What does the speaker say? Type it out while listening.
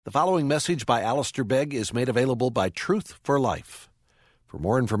The following message by Alistair Begg is made available by Truth for Life. For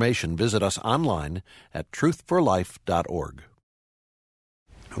more information, visit us online at truthforlife.org.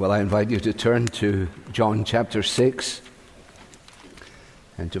 Well, I invite you to turn to John chapter 6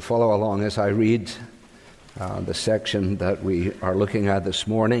 and to follow along as I read the section that we are looking at this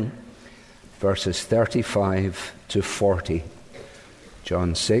morning, verses 35 to 40.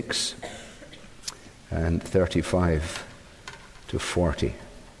 John 6 and 35 to 40.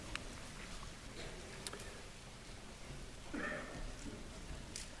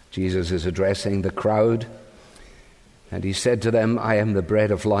 Jesus is addressing the crowd, and he said to them, I am the bread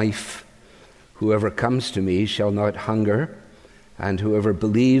of life. Whoever comes to me shall not hunger, and whoever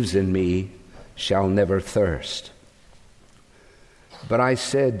believes in me shall never thirst. But I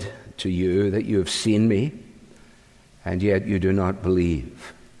said to you that you have seen me, and yet you do not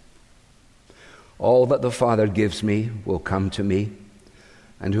believe. All that the Father gives me will come to me,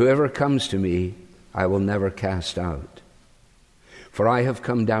 and whoever comes to me I will never cast out. For I have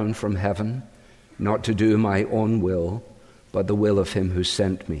come down from heaven, not to do my own will, but the will of him who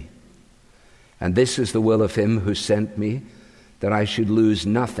sent me. And this is the will of him who sent me, that I should lose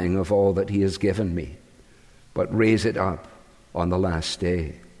nothing of all that he has given me, but raise it up on the last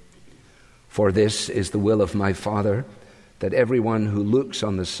day. For this is the will of my Father, that everyone who looks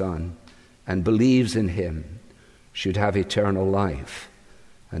on the Son and believes in him should have eternal life,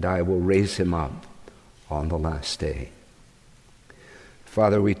 and I will raise him up on the last day.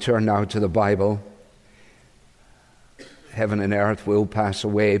 Father, we turn now to the Bible. Heaven and earth will pass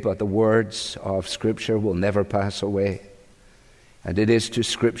away, but the words of Scripture will never pass away. And it is to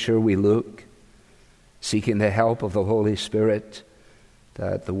Scripture we look, seeking the help of the Holy Spirit,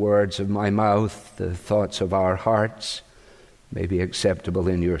 that the words of my mouth, the thoughts of our hearts, may be acceptable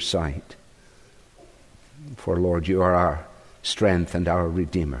in your sight. For, Lord, you are our strength and our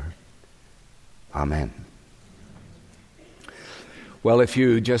Redeemer. Amen. Well, if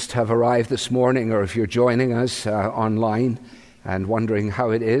you just have arrived this morning, or if you're joining us online and wondering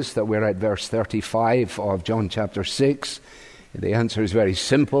how it is that we're at verse 35 of John chapter 6, the answer is very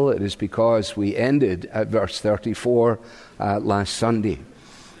simple. It is because we ended at verse 34 last Sunday.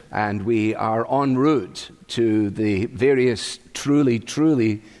 And we are en route to the various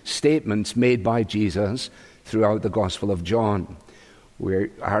truly statements made by Jesus throughout the Gospel of John.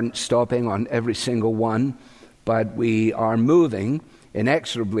 We aren't stopping on every single one, but we are moving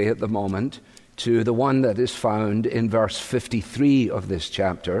inexorably at the moment to the one that is found in verse 53 of this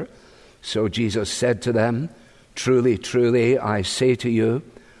chapter. So Jesus said to them, Truly, truly, I say to you,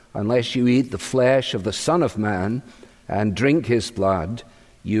 unless you eat the flesh of the Son of Man and drink his blood,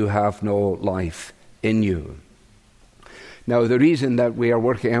 you have no life in you. Now, the reason that we are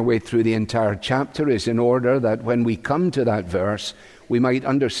working our way through the entire chapter is in order that when we come to that verse, we might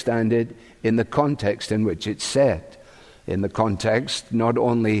understand it in the context in which it's said. In the context not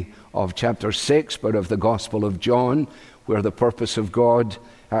only of chapter 6, but of the Gospel of John, where the purpose of God,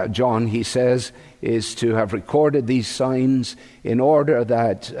 John, he says, is to have recorded these signs in order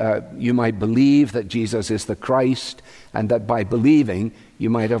that you might believe that Jesus is the Christ, and that by believing you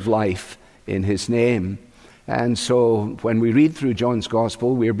might have life in his name. And so when we read through John's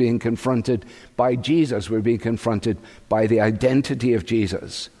Gospel, we're being confronted by Jesus. We're being confronted by the identity of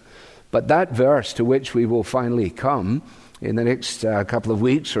Jesus. But that verse to which we will finally come in the next couple of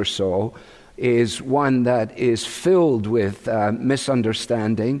weeks or so is one that is filled with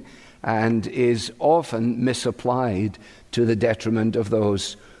misunderstanding and is often misapplied to the detriment of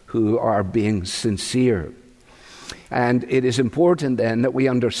those who are being sincere. And it is important then that we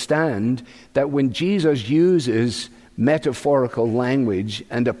understand that when Jesus uses metaphorical language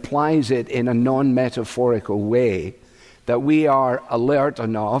and applies it in a non-metaphorical way, that we are alert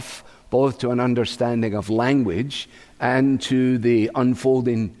enough both to an understanding of language and to the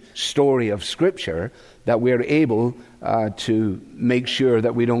unfolding story of Scripture, that we're able to make sure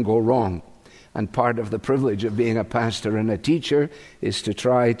that we don't go wrong. And part of the privilege of being a pastor and a teacher is to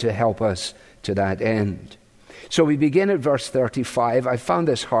try to help us to that end. So we begin at verse 35. I found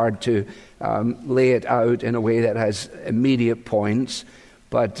this hard to lay it out in a way that has immediate points,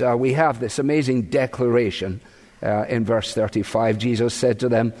 but we have this amazing declaration in verse 35. Jesus said to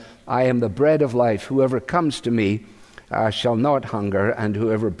them, I am the bread of life. Whoever comes to me shall not hunger, and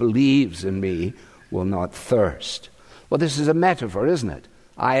whoever believes in me will not thirst. Well, this is a metaphor, isn't it?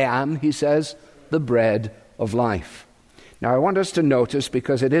 I am, he says, the bread of life. Now, I want us to notice,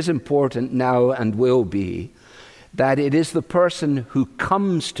 because it is important now and will be, that it is the person who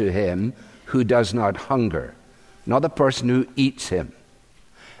comes to him who does not hunger, not the person who eats him.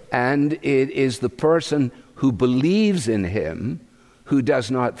 And it is the person who believes in him who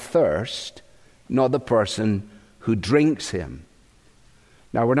does not thirst, nor the person who drinks him.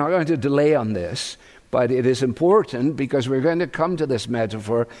 Now, we're not going to delay on this, but it is important because we're going to come to this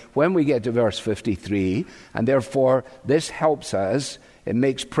metaphor when we get to verse 53, and therefore this helps us. It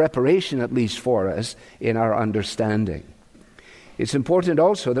makes preparation, at least for us, in our understanding. It's important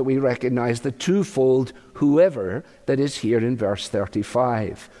also that we recognize the twofold whoever that is here in verse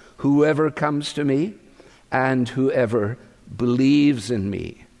 35. Whoever comes to me and whoever believes in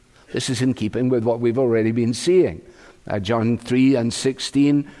me. This is in keeping with what we've already been seeing. John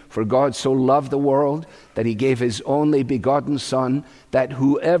 3:16, for God so loved the world that he gave his only begotten Son, that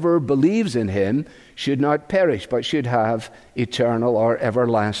whoever believes in him should not perish, but should have eternal or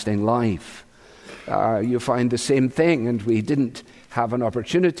everlasting life. You find the same thing, and we didn't have an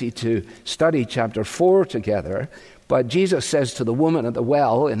opportunity to study chapter 4 together, but Jesus says to the woman at the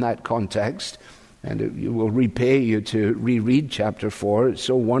well in that context, and it will repay you to reread chapter 4, it's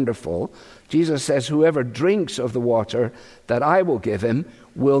so wonderful. Jesus says, whoever drinks of the water that I will give him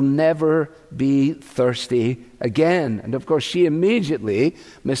will never be thirsty again. And of course, she immediately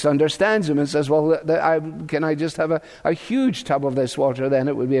misunderstands him and says, well, can I just have a huge tub of this water? Then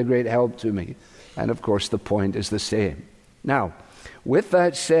it would be a great help to me. And of course, the point is the same. Now, with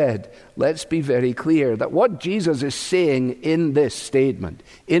that said, let's be very clear that what Jesus is saying in this statement,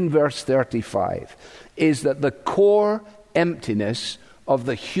 in verse 35, is that the core emptiness of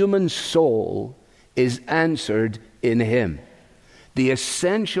the human soul is answered in him. The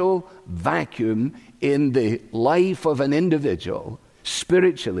essential vacuum in the life of an individual,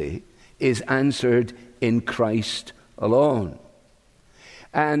 spiritually, is answered in Christ alone.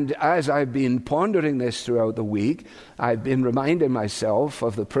 And as I've been pondering this throughout the week, I've been reminding myself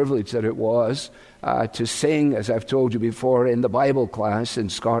of the privilege that it was to sing, as I've told you before, in the Bible class in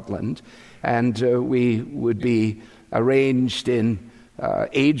Scotland. And we would be arranged in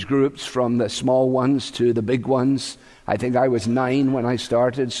age groups from the small ones to the big ones. I think I was 9 when I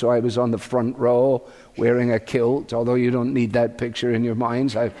started, so I was on the front row wearing a kilt, although you don't need that picture in your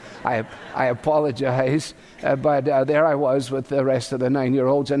minds. I apologize, but there I was with the rest of the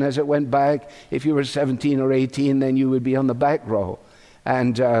 9-year-olds, and as it went back, if you were 17 or 18, then you would be on the back row.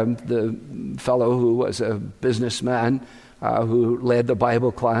 And the fellow who was a businessman who led the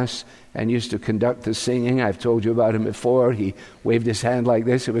Bible class and used to conduct the singing. I've told you about him before. He waved his hand like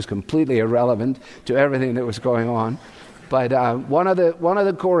this. It was completely irrelevant to everything that was going on. But one of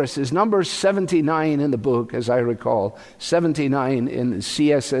the choruses, number 79 in the book, as I recall, 79 in the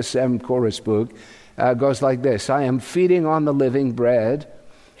CSSM chorus book, goes like this: I am feeding on the living bread,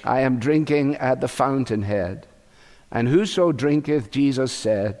 I am drinking at the fountainhead, and whoso drinketh, Jesus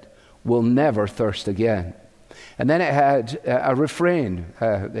said, will never thirst again. And then it had a refrain,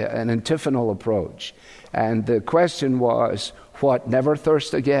 an antiphonal approach. And the question was, what, never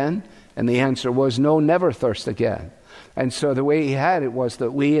thirst again? And the answer was, no, never thirst again. And so the way he had it was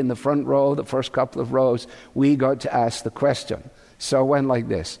that we in the front row, the first couple of rows, we got to ask the question. So it went like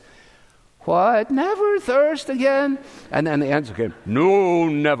this: what, never thirst again? And then the answer came, no,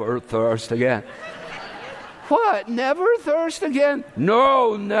 never thirst again. What, never thirst again?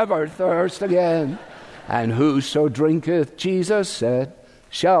 No, never thirst again. And whoso drinketh, Jesus said,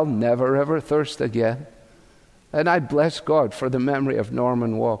 shall never ever thirst again. And I bless God for the memory of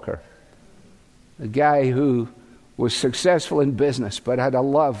Norman Walker, a guy who was successful in business but had a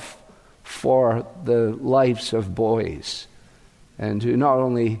love for the lives of boys, and who not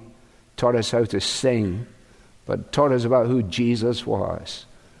only taught us how to sing, but taught us about who Jesus was,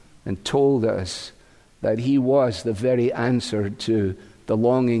 and told us that he was the very answer to the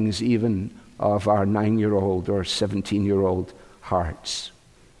longings even of our 9-year-old or 17-year-old hearts.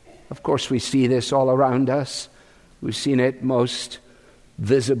 Of course, we see this all around us. We've seen it most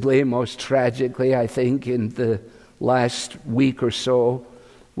visibly, most tragically, I think, in the last week or so,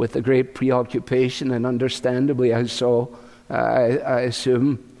 with the great preoccupation, and understandably so, I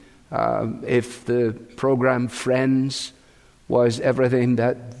assume, if the program Friends was everything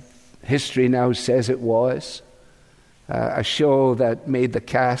that history now says it was, a show that made the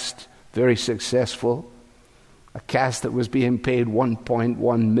cast very successful, a cast that was being paid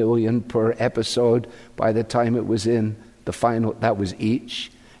 $1.1 million per episode by the time it was in the final, that was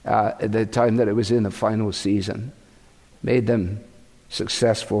each, at the time that it was in the final season, made them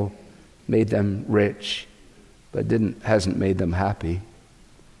successful, made them rich, but hasn't made them happy.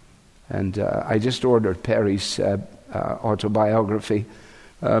 And I just ordered Perry's autobiography.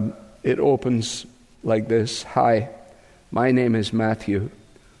 It opens like this: Hi, my name is Matthew.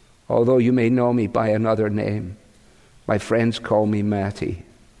 Although you may know me by another name, my friends call me Matty,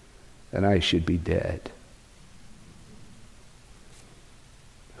 and I should be dead.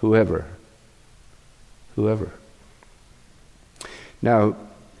 Whoever. Now,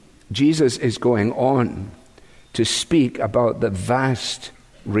 Jesus is going on to speak about the vast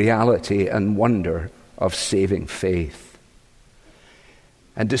reality and wonder of saving faith.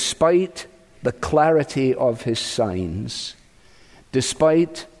 And despite the clarity of his signs,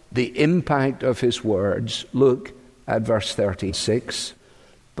 despite the impact of his words, look at verse 36.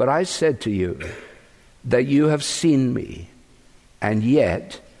 But I said to you that you have seen me, and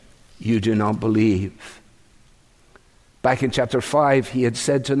yet you do not believe. Back in chapter 5, he had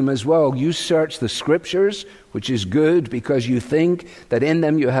said to them as well, you search the scriptures, which is good, because you think that in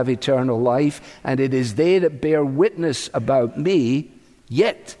them you have eternal life, and it is they that bear witness about me,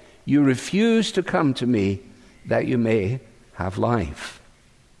 yet you refuse to come to me that you may have life.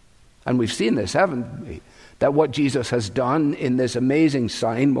 And we've seen this, haven't we? That what Jesus has done in this amazing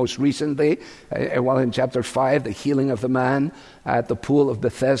sign, most recently, in chapter 5, the healing of the man at the pool of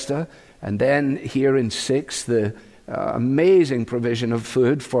Bethesda, and then here in 6, the amazing provision of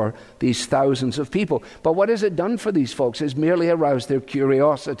food for these thousands of people. But what has it done for these folks? It's merely aroused their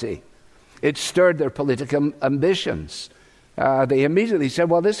curiosity. It stirred their political ambitions. They immediately said,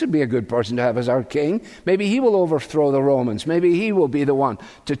 well, this would be a good person to have as our king. Maybe he will overthrow the Romans. Maybe he will be the one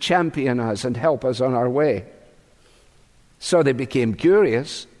to champion us and help us on our way. So they became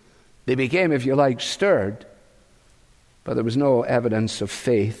curious. They became, if you like, stirred. But there was no evidence of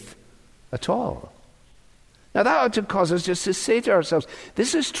faith at all. Now that ought to cause us just to say to ourselves,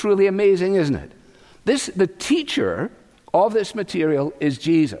 this is truly amazing, isn't it? The teacher of this material is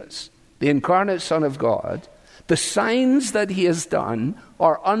Jesus, the incarnate Son of God. The signs that he has done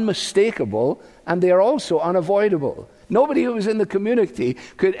are unmistakable, and they are also unavoidable. Nobody who was in the community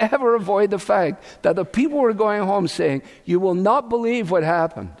could ever avoid the fact that the people were going home saying, you will not believe what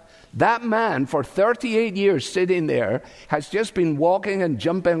happened. That man, for 38 years sitting there, has just been walking and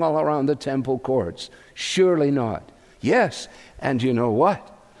jumping all around the temple courts. Surely not. Yes, and you know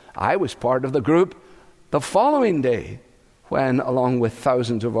what? I was part of the group the following day when, along with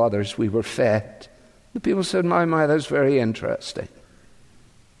thousands of others, we were fed. The people said, my, that's very interesting.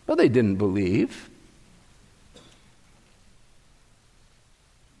 Well, they didn't believe.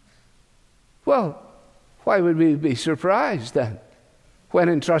 Well, why would we be surprised then? When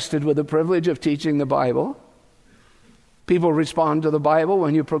entrusted with the privilege of teaching the Bible, people respond to the Bible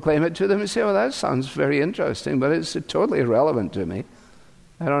when you proclaim it to them and say, well, that sounds very interesting, but it's totally irrelevant to me.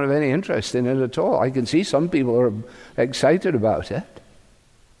 I don't have any interest in it at all. I can see some people are excited about it.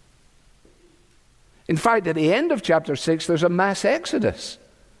 In fact, at the end of chapter 6, there's a mass exodus.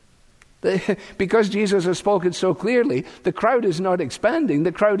 Because Jesus has spoken so clearly, the crowd is not expanding,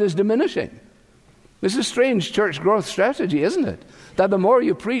 the crowd is diminishing. This is a strange church growth strategy, isn't it? That the more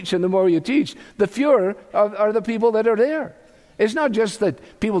you preach and the more you teach, the fewer are the people that are there. It's not just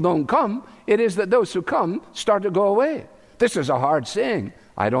that people don't come, it is that those who come start to go away. This is a hard saying.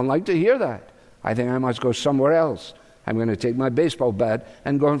 I don't like to hear that. I think I must go somewhere else. I'm going to take my baseball bat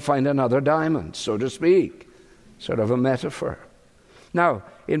and go and find another diamond, so to speak. Sort of a metaphor. Now,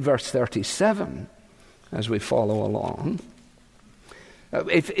 in verse 37, as we follow along,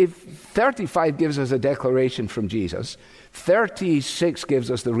 if 35 gives us a declaration from Jesus, 36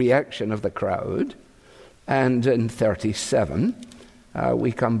 gives us the reaction of the crowd, and in 37,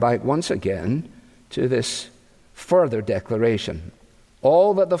 we come back once again to this further declaration.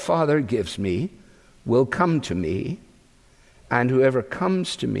 All that the Father gives me will come to me, and whoever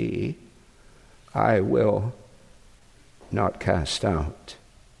comes to me, I will not cast out.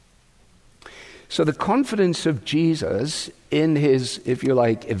 So the confidence of Jesus in his, if you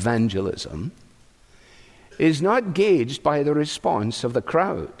like, evangelism is not gauged by the response of the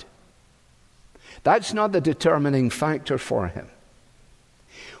crowd. That's not the determining factor for him.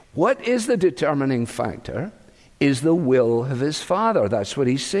 What is the determining factor is the will of his Father. That's what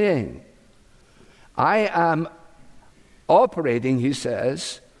he's saying. I am operating, he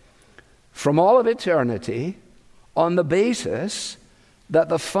says, from all of eternity on the basis that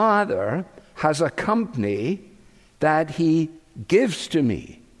the Father has a company that he gives to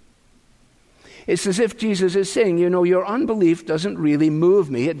me. It's as if Jesus is saying, your unbelief doesn't really move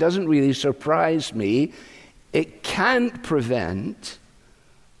me. It doesn't really surprise me. It can't prevent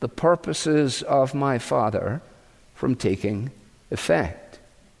the purposes of my Father from taking effect.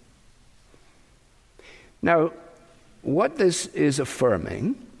 Now, what this is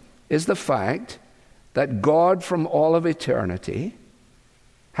affirming is the fact that God from all of eternity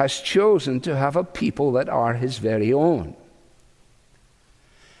has chosen to have a people that are his very own.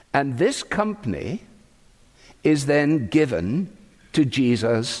 And this company is then given to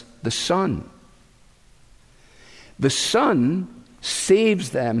Jesus the Son. The Son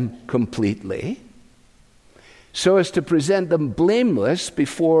saves them completely, so as to present them blameless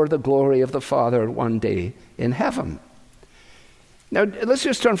before the glory of the Father one day in heaven. Now, let's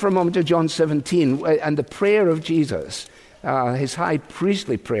just turn for a moment to John 17 and the prayer of Jesus, his high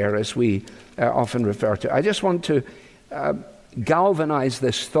priestly prayer, as we often refer to. I just want to galvanize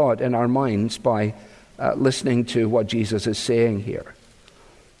this thought in our minds by listening to what Jesus is saying here.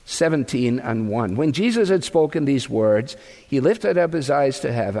 17:1. When Jesus had spoken these words, he lifted up his eyes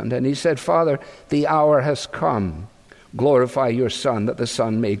to heaven, and he said, Father, the hour has come. Glorify your Son, that the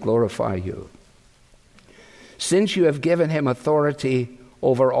Son may glorify you. Since you have given him authority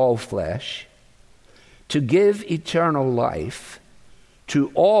over all flesh, to give eternal life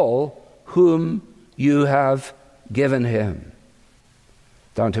to all whom you have given him.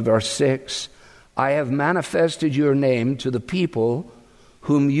 Down to verse 6. I have manifested your name to the people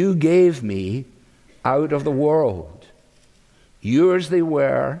whom you gave me out of the world. Yours they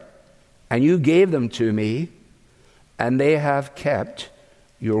were, and you gave them to me, and they have kept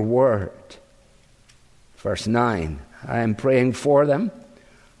your word. Verse 9, I am praying for them.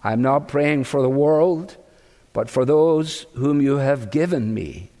 I am not praying for the world, but for those whom you have given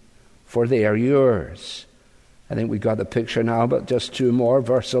me, for they are yours. I think we got the picture now, but just two more.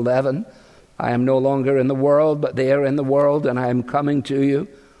 Verse 11, I am no longer in the world, but they are in the world, and I am coming to you.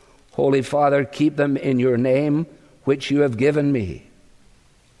 Holy Father, keep them in your name, which you have given me.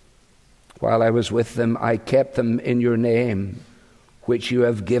 While I was with them, I kept them in your name, which you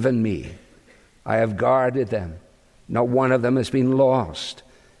have given me. I have guarded them. Not one of them has been lost,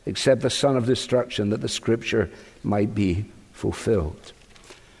 except the son of destruction, that the scripture might be fulfilled.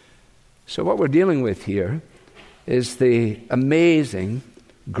 So what we're dealing with here is the amazing,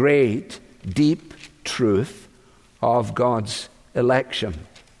 great, deep truth of God's election.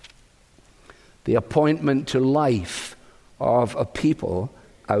 The appointment to life of a people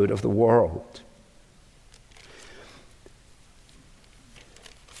out of the world.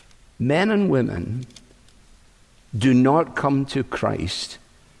 Men and women do not come to Christ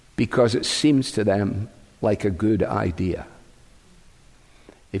because it seems to them like a good idea.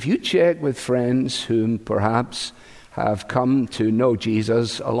 If you check with friends whom perhaps have come to know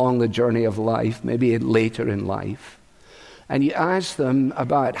Jesus along the journey of life, maybe later in life, and you ask them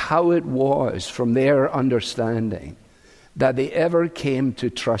about how it was from their understanding that they ever came to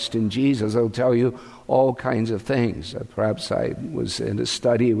trust in Jesus, they'll tell you all kinds of things. Perhaps I was in a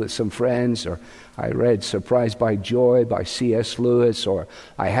study with some friends, or I read Surprised by Joy by C.S. Lewis, or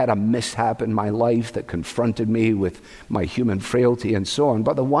I had a mishap in my life that confronted me with my human frailty and so on.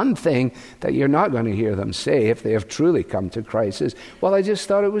 But the one thing that you're not going to hear them say if they have truly come to Christ is, well, I just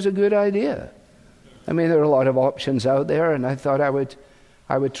thought it was a good idea. I mean, there are a lot of options out there, and I thought I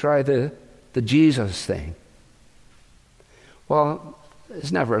would try the Jesus thing. Well,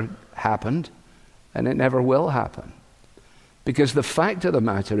 it's never happened, and it never will happen. Because the fact of the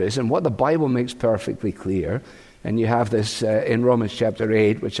matter is, and what the Bible makes perfectly clear, and you have this in Romans chapter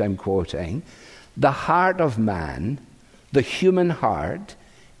 8, which I'm quoting, the heart of man, the human heart,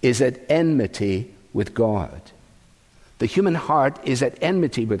 is at enmity with God. The human heart is at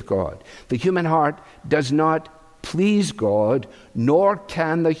enmity with God. The human heart does not please God, nor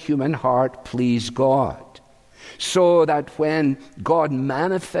can the human heart please God. So that when God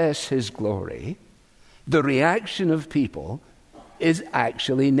manifests his glory, the reaction of people is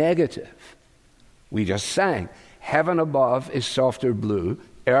actually negative. We just sang, heaven above is softer blue,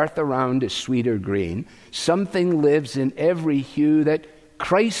 earth around is sweeter green. Something lives in every hue that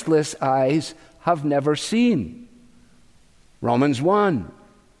Christless eyes have never seen. Romans 1.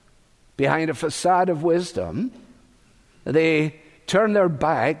 Behind a facade of wisdom, they turn their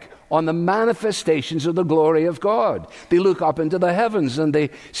back on the manifestations of the glory of God. They look up into the heavens and they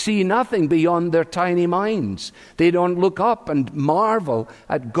see nothing beyond their tiny minds. They don't look up and marvel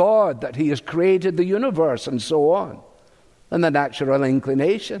at God, that he has created the universe and so on. And the natural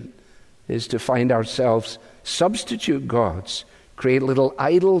inclination is to find ourselves substitute gods, create little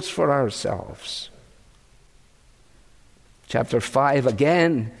idols for ourselves. Chapter 5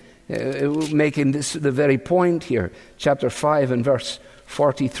 again, making this the very point here. Chapter 5 and verse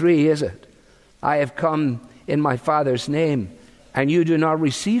 43, is it? I have come in my Father's name, and you do not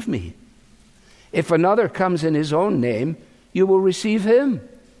receive me. If another comes in his own name, you will receive him.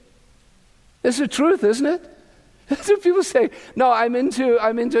 It's the truth, isn't it? That's what people say. No, I'm into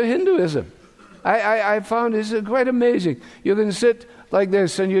Hinduism. I found it's quite amazing. You can sit like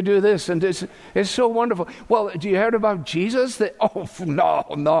this and you do this, and it's so wonderful. Well, do you heard about Jesus?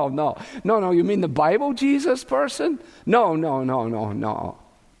 No. You mean the Bible Jesus person? No.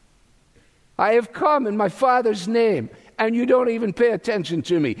 I have come in my Father's name, and you don't even pay attention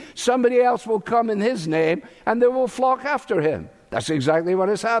to me. Somebody else will come in his name, and they will flock after him. That's exactly what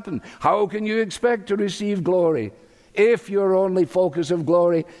has happened. How can you expect to receive glory if your only focus of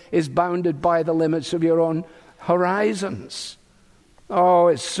glory is bounded by the limits of your own horizons? Oh,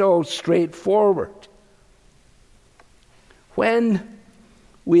 it's so straightforward. When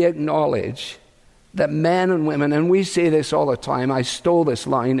we acknowledge that men and women, and we say this all the time, I stole this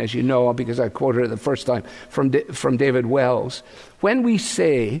line, as you know, because I quoted it the first time from David Wells. When we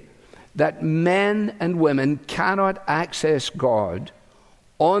say that men and women cannot access God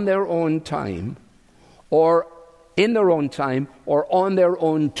on their own time, or in their own time, or on their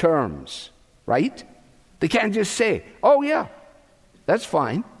own terms, right? They can't just say, oh yeah, that's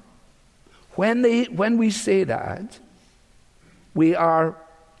fine. When we say that, we are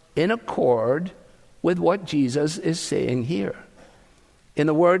in accord with what Jesus is saying here. In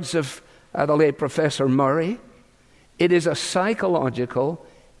the words of the late Professor Murray, it is a psychological,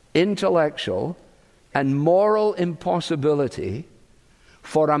 intellectual, and moral impossibility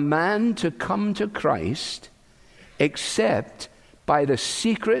for a man to come to Christ except by the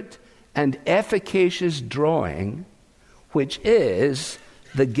secret and efficacious drawing, which is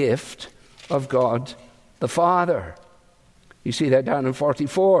the gift of God the Father. You see that down in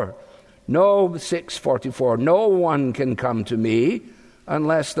 44. No, 6:44. No one can come to me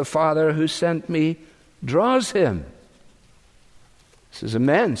unless the Father who sent me draws him. This is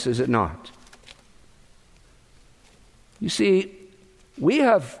immense, is it not? You see, we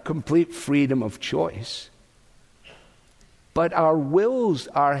have complete freedom of choice, but our wills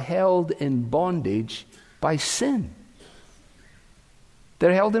are held in bondage by sin.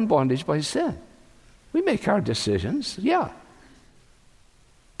 They're held in bondage by sin. We make our decisions, yeah.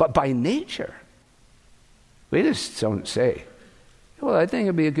 But by nature, we just don't say, well, I think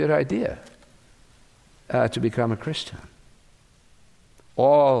it'd be a good idea to become a Christian.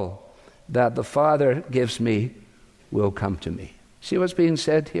 All that the Father gives me will come to me. See what's being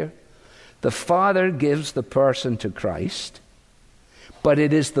said here? The Father gives the person to Christ, but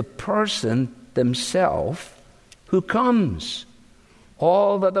it is the person themselves who comes.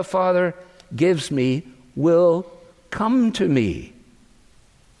 All that the Father gives me will come to me.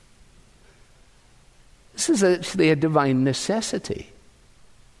 This is actually a divine necessity.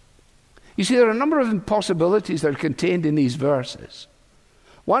 You see, there are a number of impossibilities that are contained in these verses.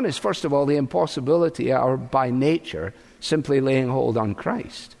 One is, first of all, the impossibility of, by nature, simply laying hold on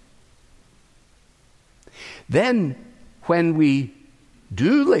Christ. Then, when we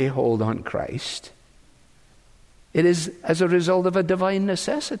do lay hold on Christ, it is as a result of a divine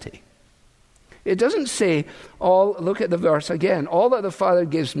necessity. It doesn't say, look at the verse again, all that the Father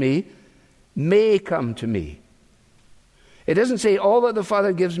gives me may come to me. It doesn't say all that the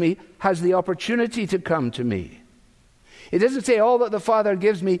Father gives me has the opportunity to come to me. It doesn't say all that the Father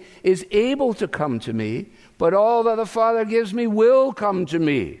gives me is able to come to me, but all that the Father gives me will come to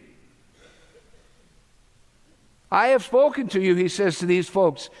me. I have spoken to you, he says to these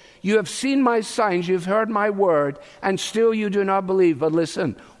folks. You have seen my signs, you've heard my word, and still you do not believe. But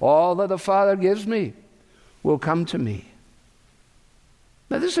listen, all that the Father gives me will come to me.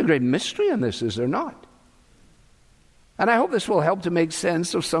 Now, there's a great mystery in this, is there not? And I hope this will help to make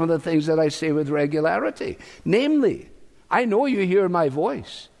sense of some of the things that I say with regularity. Namely, I know you hear my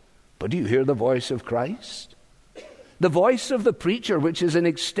voice, but do you hear the voice of Christ? The voice of the preacher, which is an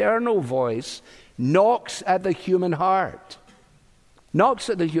external voice, knocks at the human heart. Knocks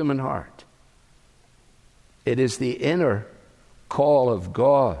at the human heart. It is the inner call of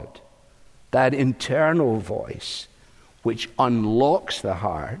God, that internal voice, which unlocks the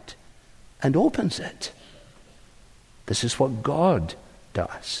heart and opens it. This is what God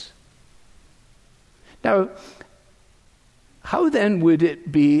does. Now, how then would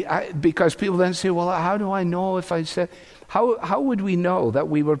it be, because people then say, well, how do I know if I said, how would we know that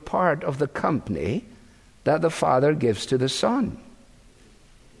we were part of the company that the Father gives to the Son?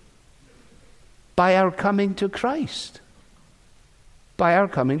 By our coming to Christ. By our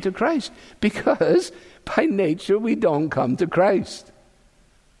coming to Christ. Because by nature we don't come to Christ.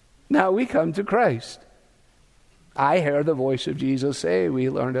 Now we come to Christ. I heard the voice of Jesus say, we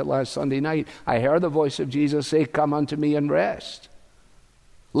learned it last Sunday night, I heard the voice of Jesus say, come unto me and rest.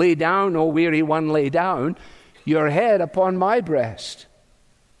 Lay down, O weary one, lay down your head upon my breast.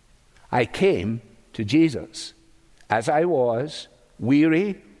 I came to Jesus as I was,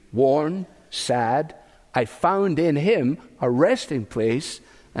 weary, worn, sad. I found in him a resting place,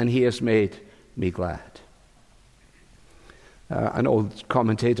 and he has made me glad. An old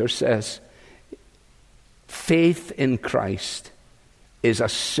commentator says, faith in Christ is a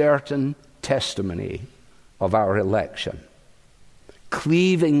certain testimony of our election.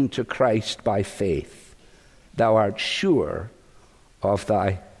 Cleaving to Christ by faith, thou art sure of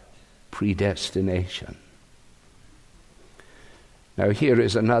thy predestination. Now here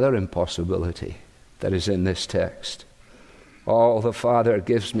is another impossibility that is in this text. All the Father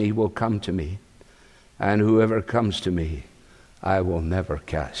gives me will come to me, and whoever comes to me, I will never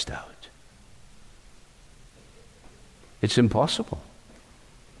cast out. It's impossible.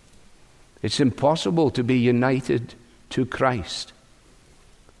 It's impossible to be united to Christ.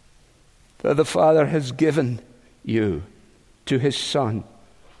 The Father has given you to his Son,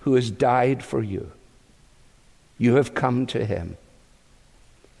 who has died for you. You have come to him.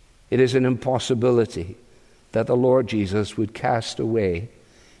 It is an impossibility that the Lord Jesus would cast away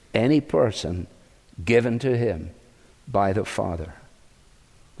any person given to him by the Father.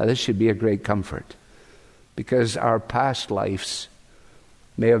 Now, this should be a great comfort, because our past lives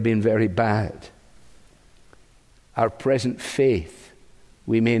may have been very bad. Our present faith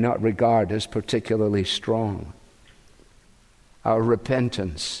we may not regard as particularly strong. Our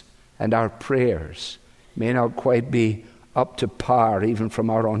repentance and our prayers may not quite be up to par, even from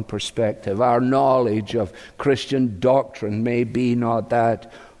our own perspective. Our knowledge of Christian doctrine may be not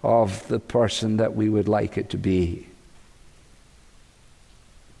that of the person that we would like it to be.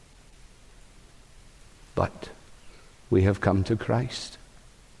 But we have come to Christ.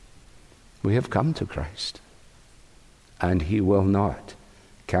 We have come to Christ, and he will not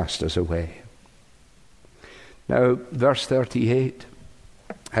cast us away. Now, verse 38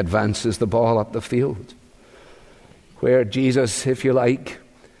 advances the ball up the field, where Jesus, if you like,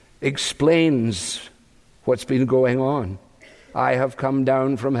 explains what's been going on. I have come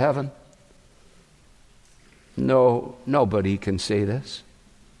down from heaven. No, nobody can say this.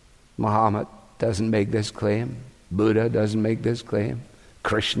 Muhammad doesn't make this claim. Buddha doesn't make this claim.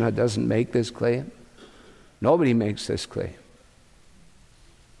 Krishna doesn't make this claim. Nobody makes this claim.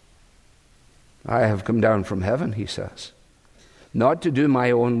 I have come down from heaven, he says, not to do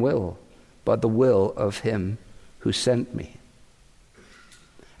my own will, but the will of him who sent me.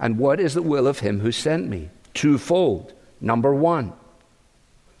 And what is the will of him who sent me? Twofold. Number one,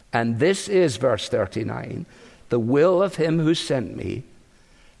 and this is verse 39, the will of him who sent me,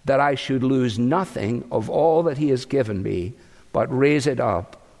 that I should lose nothing of all that he has given me, but raise it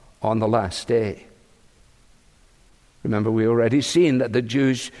up on the last day. Remember, we already seen that the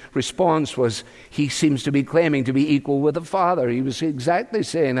Jews' response was, he seems to be claiming to be equal with the Father. He was exactly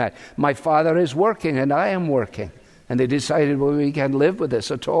saying that. My Father is working and I am working. And they decided, well, we can't live with this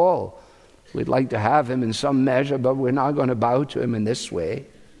at all. We'd like to have him in some measure, but we're not going to bow to him in this way.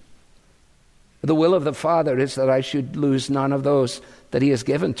 The will of the Father is that I should lose none of those that he has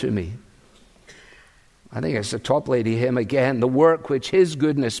given to me. I think it's the top lady hymn again. The work which his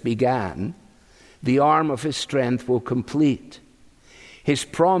goodness began, the arm of his strength will complete. His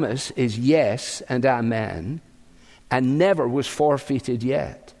promise is yes and amen, and never was forfeited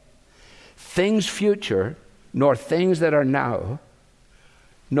yet. Things future, nor things that are now,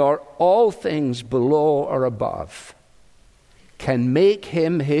 nor all things below or above, can make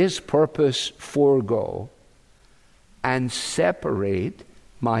him his purpose forego and separate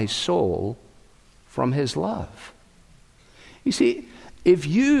my soul from his love. You see, if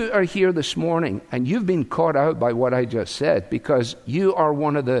you are here this morning and you've been caught out by what I just said because you are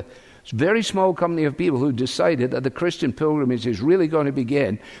one of the very small company of people who decided that the Christian pilgrimage is really going to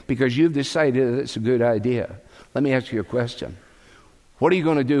begin because you've decided that it's a good idea, let me ask you a question. What are you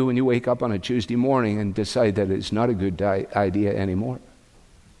going to do when you wake up on a Tuesday morning and decide that it's not a good idea anymore?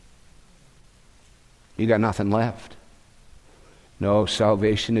 You got nothing left. No,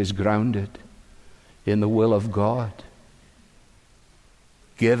 salvation is grounded in the will of God,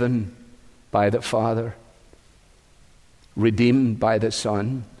 given by the Father, redeemed by the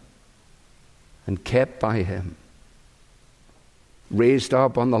Son, and kept by him, raised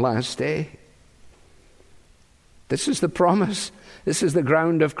up on the last day. This is the promise. This is the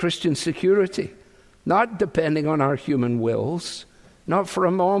ground of Christian security, not depending on our human wills, not for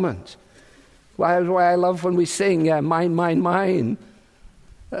a moment. Why I love when we sing, mine, mine, mine.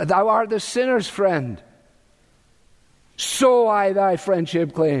 Thou art the sinner's friend. So I thy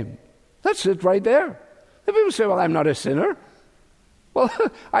friendship claim. That's it right there. If people say, well, I'm not a sinner. Well,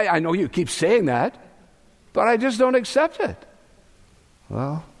 I know you keep saying that, but I just don't accept it.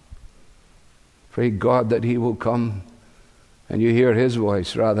 Well, pray God that he will come and you hear his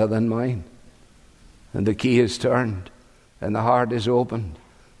voice rather than mine. And the key is turned, and the heart is opened,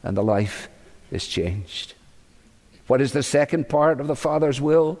 and the life is changed. What is the second part of the Father's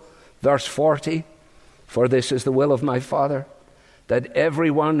will? Verse 40, for this is the will of my Father, that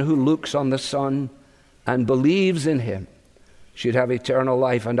everyone who looks on the Son and believes in him should have eternal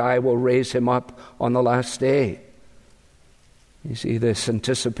life, and I will raise him up on the last day. You see, this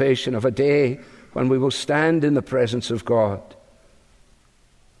anticipation of a day when we will stand in the presence of God.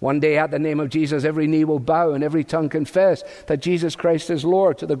 One day at the name of Jesus, every knee will bow and every tongue confess that Jesus Christ is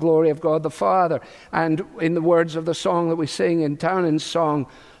Lord, to the glory of God the Father. And in the words of the song that we sing in Townend's song,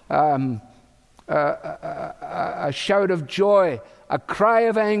 a shout of joy, a cry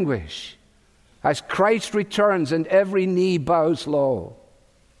of anguish, as Christ returns and every knee bows low.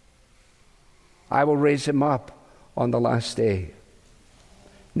 I will raise him up on the last day.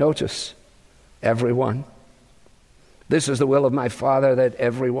 Notice, everyone. This is the will of my Father, that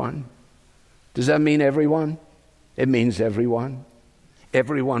everyone. Does that mean everyone? It means everyone.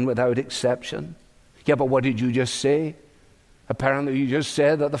 Everyone without exception. Yeah, but what did you just say? Apparently you just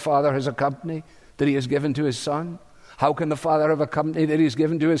said that the Father has a company that he has given to his Son. How can the Father have a company that he has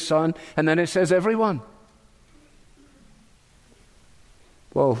given to his Son? And then it says everyone.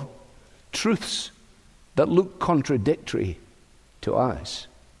 Well, truths that look contradictory to us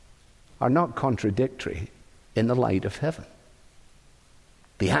are not contradictory in the light of heaven.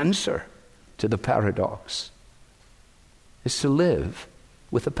 The answer to the paradox is to live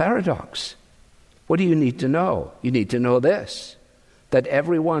with the paradox. What do you need to know? You need to know this, that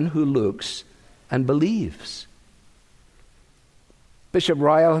everyone who looks and believes. Bishop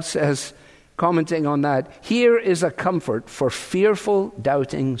Ryle says, commenting on that, here is a comfort for fearful,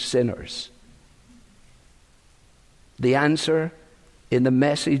 doubting sinners. The answer in the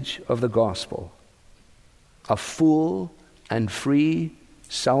message of the gospel: a full and free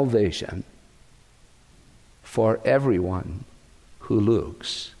salvation for everyone who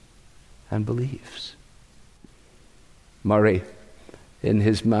looks and believes. Murray, in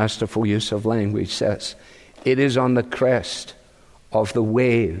his masterful use of language, says, it is on the crest of the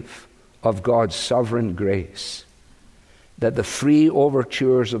wave of God's sovereign grace that the free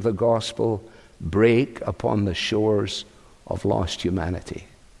overtures of the gospel break upon the shores of lost humanity.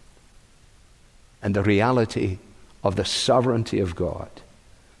 And the reality of the sovereignty of God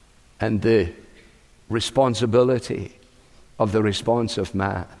and the responsibility of the response of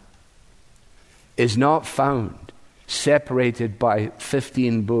man is not found separated by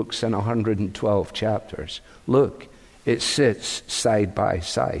 15 books and 112 chapters. Look, it sits side by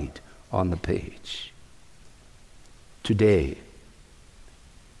side on the page. Today,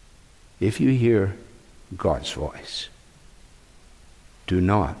 if you hear God's voice, do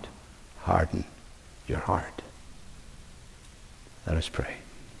not harden your heart. Let us pray.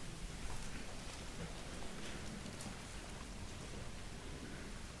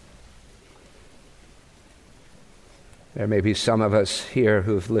 There may be some of us here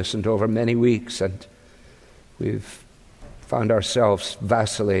who've listened over many weeks, and we've found ourselves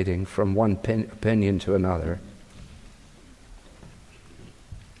vacillating from one opinion to another.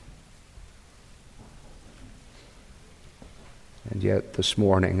 And yet this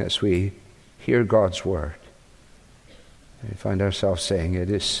morning, as we hear God's word, we find ourselves saying, it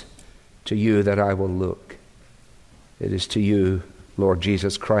is to you that I will look. It is to you, Lord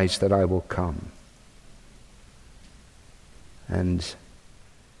Jesus Christ, that I will come. And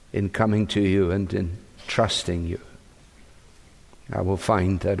in coming to you and in trusting you, I will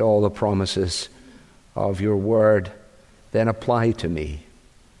find that all the promises of your word then apply to me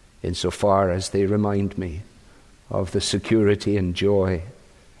insofar as they remind me of the security and joy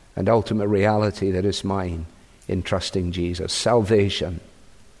and ultimate reality that is mine in trusting Jesus. Salvation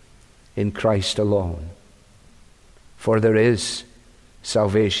in Christ alone. For there is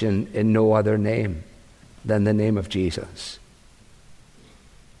salvation in no other name than the name of Jesus.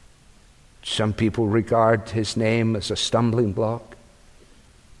 Some people regard his name as a stumbling block.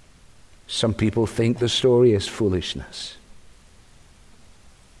 Some people think the story is foolishness.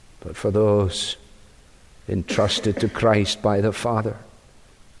 But for those entrusted to Christ by the Father,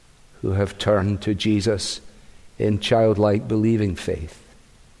 who have turned to Jesus in childlike believing faith,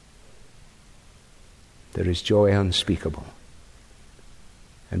 there is joy unspeakable.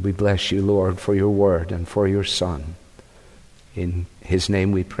 And we bless you, Lord, for your word and for your Son. In his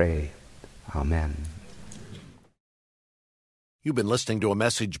name we pray. Amen. You've been listening to a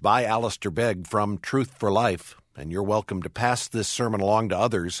message by Alistair Begg from Truth for Life, and you're welcome to pass this sermon along to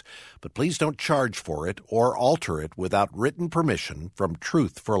others, but please don't charge for it or alter it without written permission from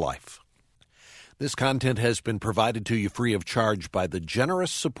Truth for Life. This content has been provided to you free of charge by the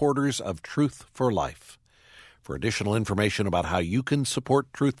generous supporters of Truth for Life. For additional information about how you can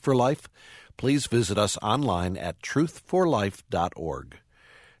support Truth for Life, please visit us online at truthforlife.org.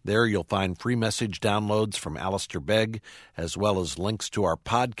 There you'll find free message downloads from Alistair Begg, as well as links to our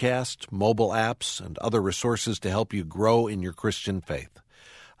podcast, mobile apps, and other resources to help you grow in your Christian faith.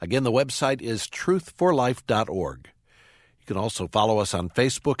 Again, the website is truthforlife.org. You can also follow us on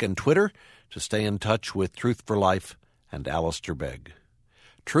Facebook and Twitter to stay in touch with Truth for Life and Alistair Begg.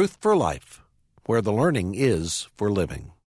 Truth for Life, where the learning is for living.